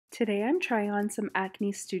Today I'm trying on some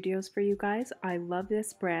ACNE Studios for you guys. I love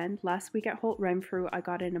this brand. Last week at Holt Renfrew, I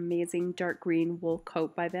got an amazing dark green wool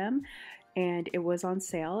coat by them and it was on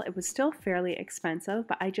sale. It was still fairly expensive,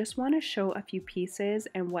 but I just want to show a few pieces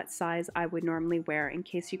and what size I would normally wear in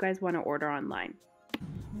case you guys want to order online.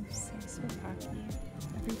 I'm obsessed with ACNE.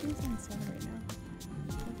 Everything's on sale right now.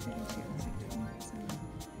 It's like 20%.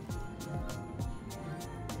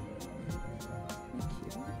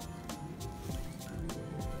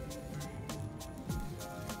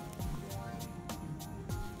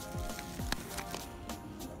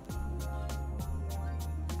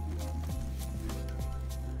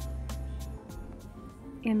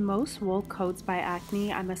 In most wool coats by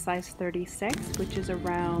ACNE, I'm a size 36, which is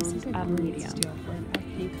around a medium. Deal for an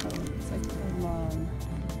ACNE coat. It's like a long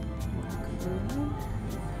one.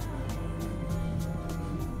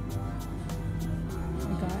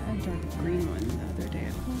 I got a dark green one the other day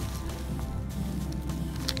at Holt.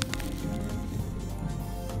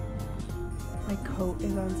 My coat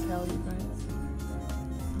is on sale, you guys.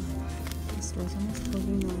 The store's almost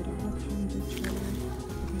closing now. I don't have time to try it.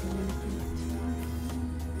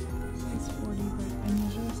 Size 40, but I'm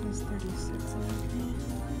usually size 36.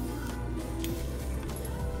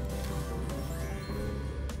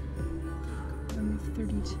 I'm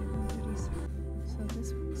 32 and 37. So this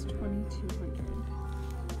one's 2200.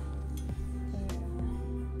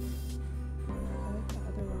 I like the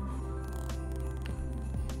other one.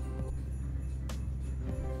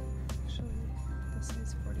 Actually, the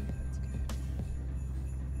size 40 fits good.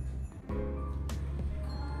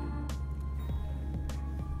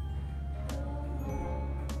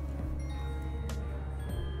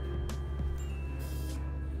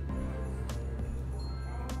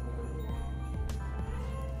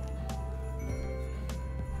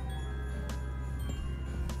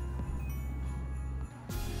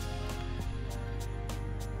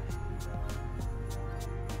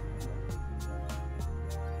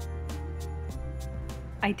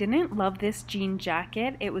 I didn't love this jean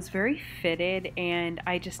jacket. It was very fitted and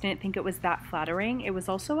I just didn't think it was that flattering. It was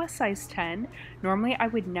also a size 10. Normally I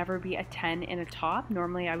would never be a 10 in a top.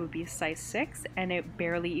 Normally I would be a size 6 and it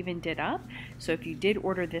barely even did up. So if you did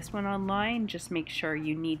order this one online, just make sure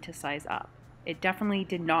you need to size up. It definitely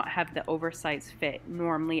did not have the oversized fit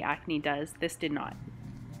normally ACNE does. This did not.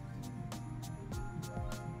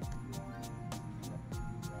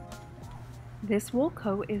 This wool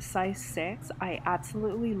coat is size 6. I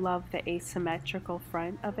absolutely love the asymmetrical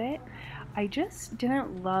front of it. I just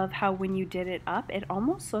didn't love how when you did it up, it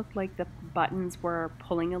almost looked like the buttons were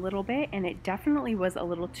pulling a little bit, and it definitely was a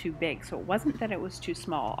little too big. So it wasn't that it was too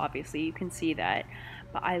small, obviously you can see that,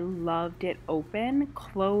 but I loved it open.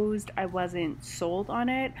 Closed, I wasn't sold on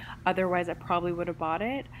it. Otherwise I probably would have bought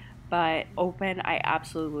it, but open, I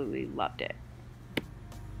absolutely loved it.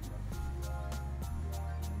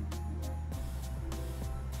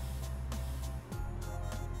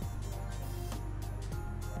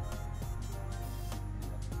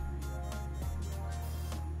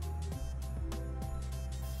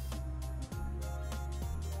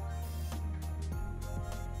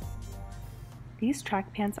 These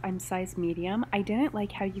track pants, I'm size medium. I didn't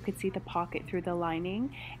like how you could see the pocket through the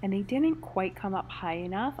lining, and they didn't quite come up high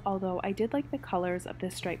enough, although I did like the colors of the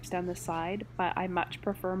stripes down the side, but I much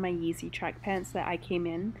prefer my Yeezy track pants that I came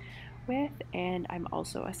in with, and I'm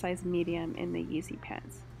also a size medium in the Yeezy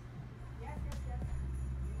pants.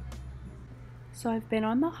 So I've been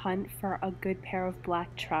on the hunt for a good pair of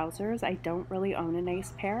black trousers. I don't really own a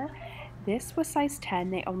nice pair. This was size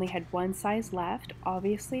 10, they only had one size left.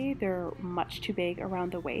 Obviously, they're much too big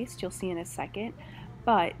around the waist, you'll see in a second.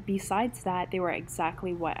 But besides that, they were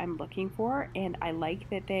exactly what I'm looking for, and I like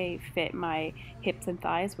that they fit my hips and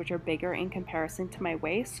thighs, which are bigger in comparison to my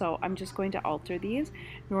waist, so I'm just going to alter these.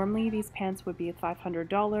 Normally, these pants would be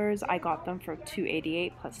 $500. I got them for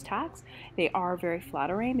 $288 plus tax. They are very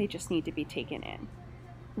flattering, they just need to be taken in.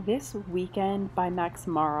 This Weekend by Max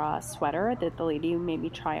Mara sweater that the lady made me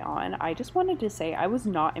try on, I just wanted to say I was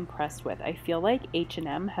not impressed with. I feel like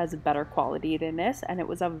H&M has better quality than this, and it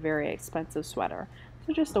was a very expensive sweater.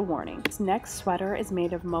 So just a warning. This next sweater is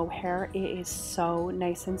made of mohair. It is so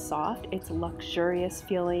nice and soft. It's luxurious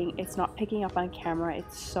feeling. It's not picking up on camera.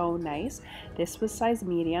 It's so nice. This was size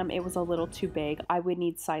medium. It was a little too big. I would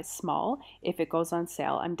need size small. If it goes on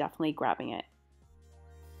sale, I'm definitely grabbing it.